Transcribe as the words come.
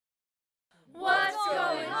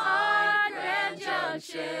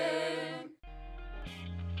Junction.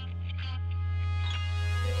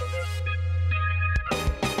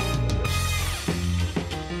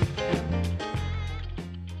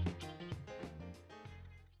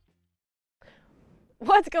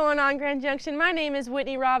 What's going on, Grand Junction? My name is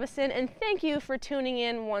Whitney Robison, and thank you for tuning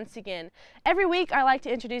in once again. Every week, I like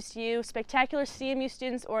to introduce to you spectacular CMU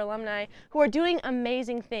students or alumni who are doing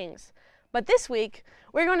amazing things. But this week,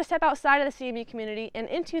 we're going to step outside of the CMU community and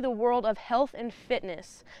into the world of health and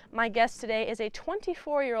fitness. My guest today is a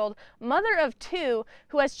 24-year-old mother of two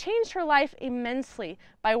who has changed her life immensely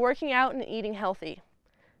by working out and eating healthy.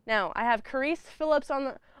 Now, I have Charis Phillips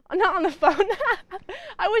not on the phone.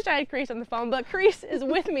 I wish I had Charis on the phone, but Charis is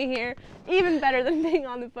with me here. Even better than being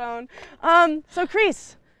on the phone. So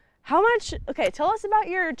Charis, tell us about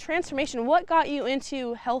your transformation. What got you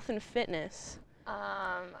into health and fitness?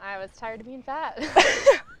 I was tired of being fat.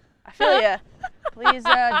 I feel ya. Please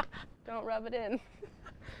don't rub it in.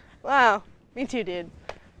 Wow, me too, dude.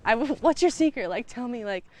 What's your secret? Like, tell me,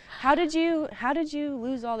 like, how did you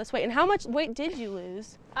lose all this weight, and how much weight did you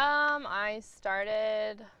lose? I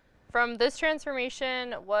started from this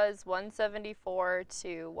transformation was 174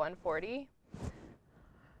 to 140.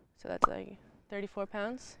 So that's like 34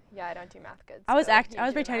 pounds. Yeah, I don't do math good. I was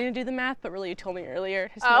pretending to do the math, but really you told me earlier.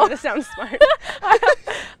 Just wanted to sound smart.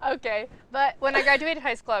 Okay, but when I graduated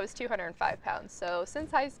high school, I was 205 pounds. So since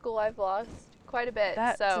high school, I've lost quite a bit.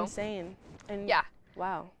 That's insane. And yeah.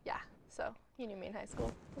 Wow. Yeah. So you knew me in high school.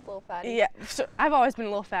 I was a little fatty. Yeah. So I've always been a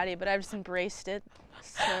little fatty, but I've just embraced it.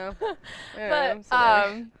 So.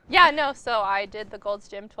 Yeah. No. So I did the Gold's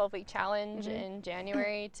Gym 12-week challenge in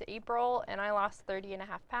January to April, and I lost 30.5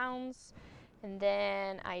 pounds. And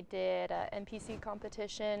then I did an NPC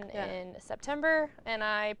competition in September, and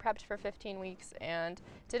I prepped for 15 weeks and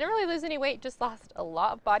didn't really lose any weight, just lost a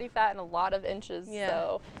lot of body fat and a lot of inches. Yeah.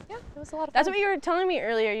 So yeah, it was a lot of fun. That's what you were telling me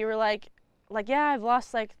earlier. You were like, yeah, I've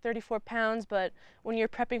lost like 34 pounds, but when you're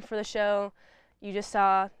prepping for the show, you just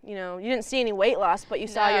saw, you didn't see any weight loss, but you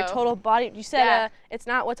saw your total body. You said it's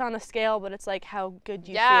not what's on the scale, but it's like how good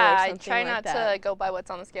you feel or something like that. Yeah, I try not to go by what's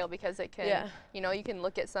on the scale because it can, you can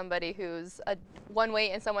look at somebody who's one weight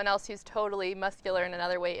and someone else who's totally muscular in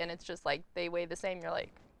another weight, and it's just like they weigh the same. You're like,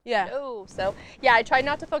 no. So yeah, I tried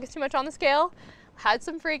not to focus too much on the scale. Had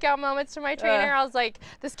some freak out moments to my trainer. I was like,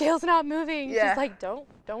 the scale's not moving. She's like, don't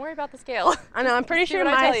worry about the scale. I know, I'm pretty sure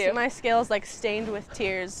my scale's like stained with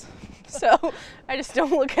tears. So I just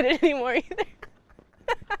don't look at it anymore either.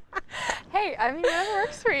 Hey, I mean, whatever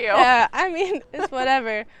works for you. Yeah, I mean, it's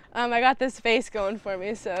whatever. I got this face going for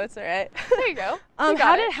me, so it's all right. There you go.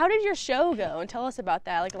 How did your show go? And tell us about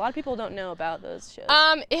that. Like, a lot of people don't know about those shows.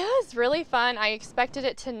 It was really fun. I expected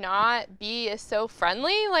it to not be so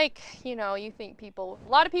friendly. Like, you think a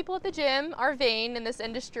lot of people at the gym are vain in this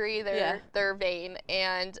industry. They're vain.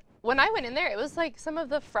 And when I went in there, it was like some of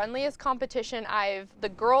the friendliest competition the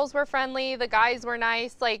girls were friendly, the guys were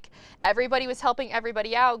nice, like everybody was helping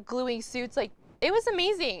everybody out, gluing suits, like it was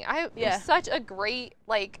amazing. It was such a great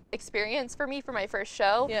experience for me for my first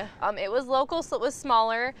show. Yeah. It was local, so it was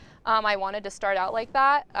smaller. I wanted to start out like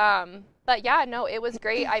that. But yeah, no, it was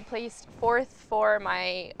great. I placed 4th for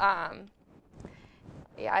my,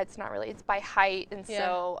 it's by height, and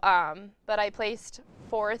so, but I placed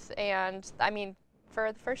 4th, and I mean,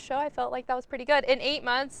 for the first show, I felt like that was pretty good. In 8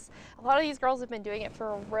 months, a lot of these girls have been doing it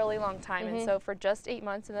for a really long time, and so for just 8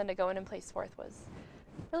 months and then to go in and place 4th was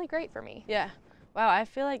really great for me. Yeah. Wow, I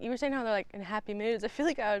feel like you were saying how they're like in happy moods. I feel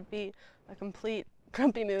like I would be a complete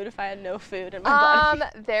grumpy mood if I had no food in my body.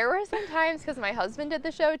 There were some times, because my husband did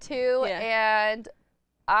the show too, and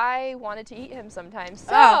I wanted to eat him sometimes.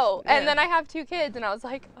 And then I have 2 kids, and I was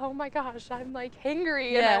like, oh my gosh, I'm like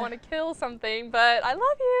hangry and I want to kill something, but I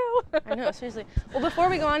love you. I know, seriously. Well, before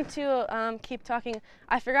we go on to keep talking,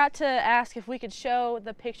 I forgot to ask if we could show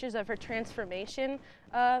the pictures of her transformation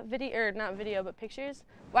pictures.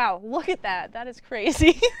 Wow, look at that. That is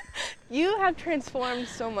crazy. You have transformed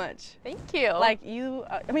so much. Thank you. Like you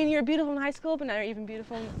were beautiful in high school, but now you're even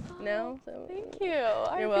beautiful now. So thank you.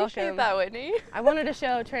 I welcome. appreciate that, Whitney. I wanted to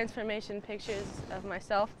show transformation pictures of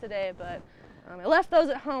myself today, but I left those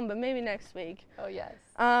at home, but maybe next week. Oh, yes.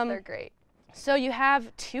 They're great. So you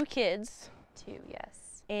have 2 kids. 2,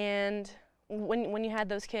 yes. And when you had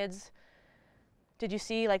those kids, did you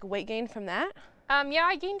see like weight gain from that? Yeah,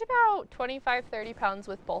 I gained about 25, 30 pounds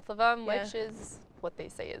with both of them, which is what they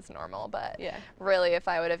say is normal, but really if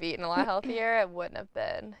I would have eaten a lot healthier, it wouldn't have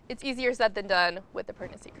been. It's easier said than done with the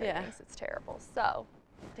pregnancy cravings. It's terrible. So,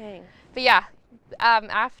 dang. But yeah,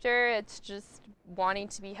 after it's just wanting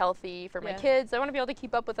to be healthy for my kids. I want to be able to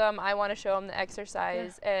keep up with them. I want to show them the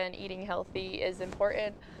exercise and eating healthy is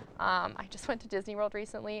important. I just went to Disney World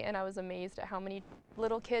recently, and I was amazed at how many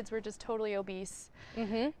little kids were just totally obese.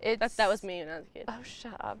 That was me when I was a kid. Oh,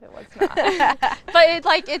 shut up. It was not.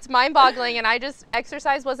 But it's mind-boggling, and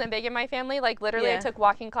exercise wasn't big in my family. Like, literally, I took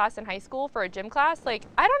walking class in high school for a gym class. Like,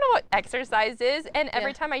 I don't know what exercise is, and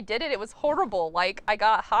every time I did it, it was horrible. Like, I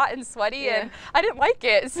got hot and sweaty, and I didn't like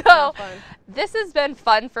it. So this has been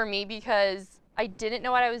fun for me because I didn't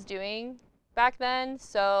know what I was doing back then,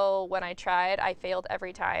 so when I tried, I failed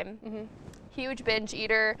every time. Huge binge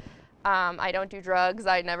eater. I don't do drugs.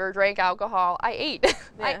 I never drank alcohol. I ate.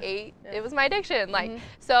 I ate. It was my addiction. Like,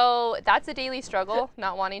 so that's a daily struggle,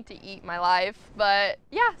 not wanting to eat my life. But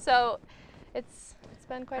yeah, so it's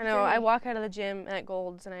been quite. I know. I walk out of the gym at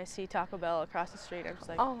Gold's and I see Taco Bell across the street. I'm just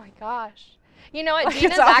like, oh my gosh. You know what?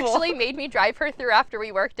 Dina's actually made me drive her through after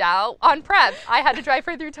we worked out on prep. I had to drive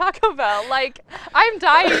her through Taco Bell. Like, I'm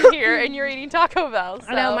dying here and you're eating Taco Bell. So.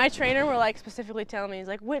 I know, my trainer will like specifically tell me, he's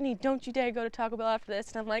like, Whitney, don't you dare go to Taco Bell after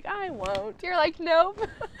this. And I'm like, I won't. You're like, nope.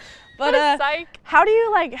 But psych. how do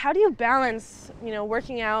you balance, you know,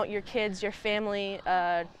 working out, your kids, your family,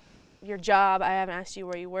 your job? I haven't asked you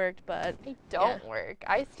where you worked, but I don't work.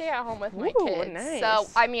 I stay at home with my kids. Nice. So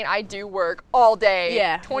I mean, I do work all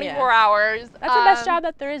day. 24 hours. That's the best job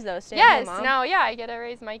that there is, though. Staying yes. home mom. No. Yeah. I get to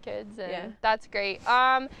raise my kids, and that's great.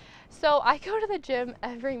 So I go to the gym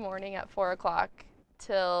every morning at 4 o'clock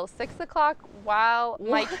till 6 o'clock while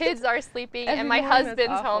my kids are sleeping and my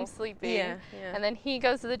husband's home sleeping. And then he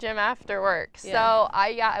goes to the gym after work. So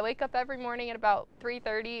I wake up every morning at about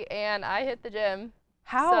 3:30 and I hit the gym.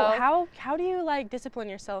 How do you like discipline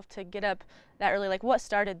yourself to get up that early? Like, what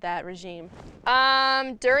started that regime?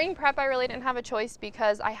 During prep, I really didn't have a choice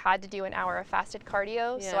because I had to do an hour of fasted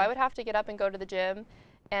cardio. So I would have to get up and go to the gym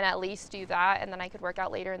and at least do that, and then I could work out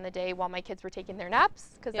later in the day while my kids were taking their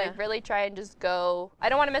naps, because I really try and just go. I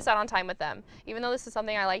don't want to miss out on time with them. Even though this is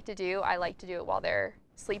something I like to do it while they're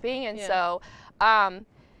sleeping. And so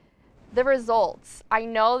the results, I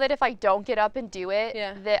know that if I don't get up and do it,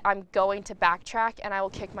 that I'm going to backtrack and I will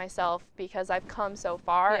kick myself because I've come so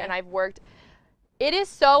far and I've worked. It is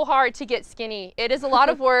so hard to get skinny. It is a lot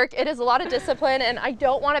of work. It is a lot of discipline, and I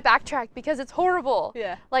don't want to backtrack because it's horrible.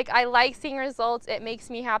 Like, I like seeing results. It makes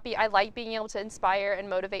me happy. I like being able to inspire and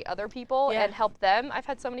motivate other people and help them. I've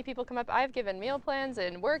had so many people come up. I've given meal plans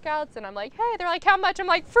and workouts, and I'm like, hey, they're like, how much? I'm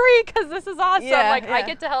like, free, because this is awesome. I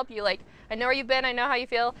get to help you. Like, I know where you've been. I know how you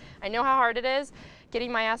feel. I know how hard it is.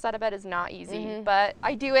 Getting my ass out of bed is not easy, but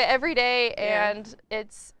I do it every day, and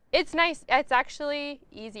it's nice. It's actually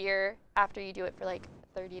easier after you do it for like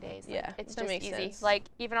 30 days. Like, it's just easy. Sense. Like,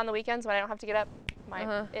 even on the weekends when I don't have to get up,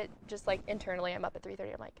 it just like internally I'm up at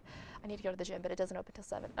 3:30. I'm like, I need to go to the gym, but it doesn't open till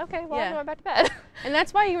 7. Okay, well, I'm going back to bed. And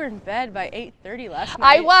that's why you were in bed by 8:30 last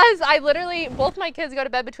night. I literally, both my kids go to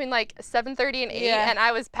bed between like 7:30 and 8, and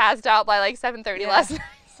I was passed out by like 7:30 last night.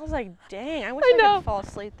 I was like, dang, I wish I could fall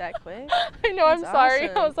asleep that quick. I know, I'm sorry.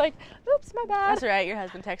 I was like, oops, my bad. That's right, your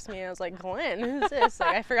husband texted me and I was like, Glenn, who's this?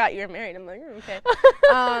 Like, I forgot you were married. I'm like, okay.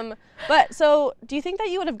 But so, do you think that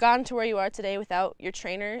you would have gotten to where you are today without your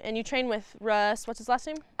trainer? And you train with Russ, what's his last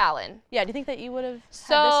name? Allen. Yeah, do you think that you would have had this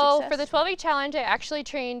So, success? for the 12-week challenge, I actually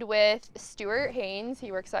trained with Stuart Haynes.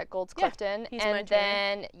 He works at Gold's Clifton. He's my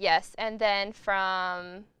trainer. And then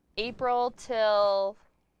from April till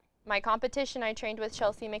my competition, I trained with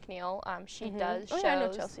Chelsea McNeil. She does shows. Yeah, I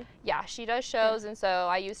know Chelsea. Yeah, she does shows, and so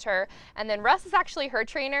I used her. And then Russ is actually her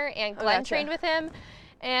trainer, and Glenn trained with him.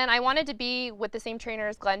 And I wanted to be with the same trainer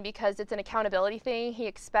as Glenn because it's an accountability thing.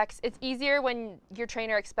 It's easier when your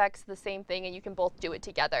trainer expects the same thing and you can both do it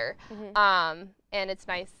together. And it's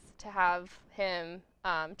nice to have him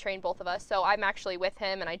train both of us. So I'm actually with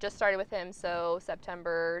him, and I just started with him. So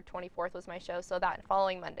September 24th was my show. So that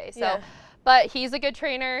following Monday. So, but he's a good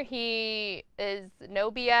trainer. He is no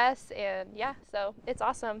BS, and so it's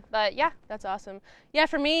awesome. But that's awesome. Yeah,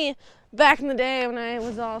 for me, back in the day when I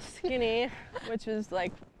was all skinny, which was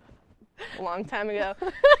like a long time ago.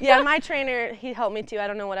 My trainer, he helped me too. I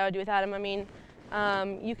don't know what I would do without him. I mean,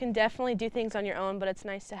 you can definitely do things on your own, but it's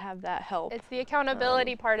nice to have that help. It's the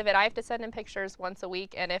accountability part of it. I have to send him pictures once a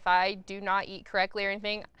week, and if I do not eat correctly or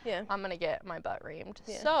anything, I'm going to get my butt reamed.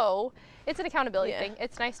 So it's an accountability thing.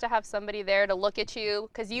 It's nice to have somebody there to look at you,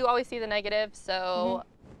 because you always see the negative. So,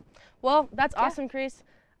 well, that's awesome, Charis.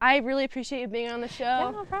 I really appreciate you being on the show.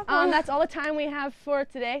 Yeah, no problem. That's all the time we have for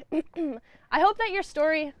today. I hope that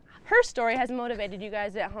her story has motivated you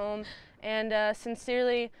guys at home, and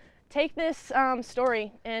sincerely, take this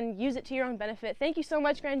story and use it to your own benefit. Thank you so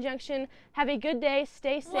much, Grand Junction. Have a good day,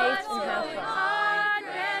 stay safe, and have fun. What's going on,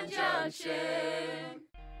 Grand Junction?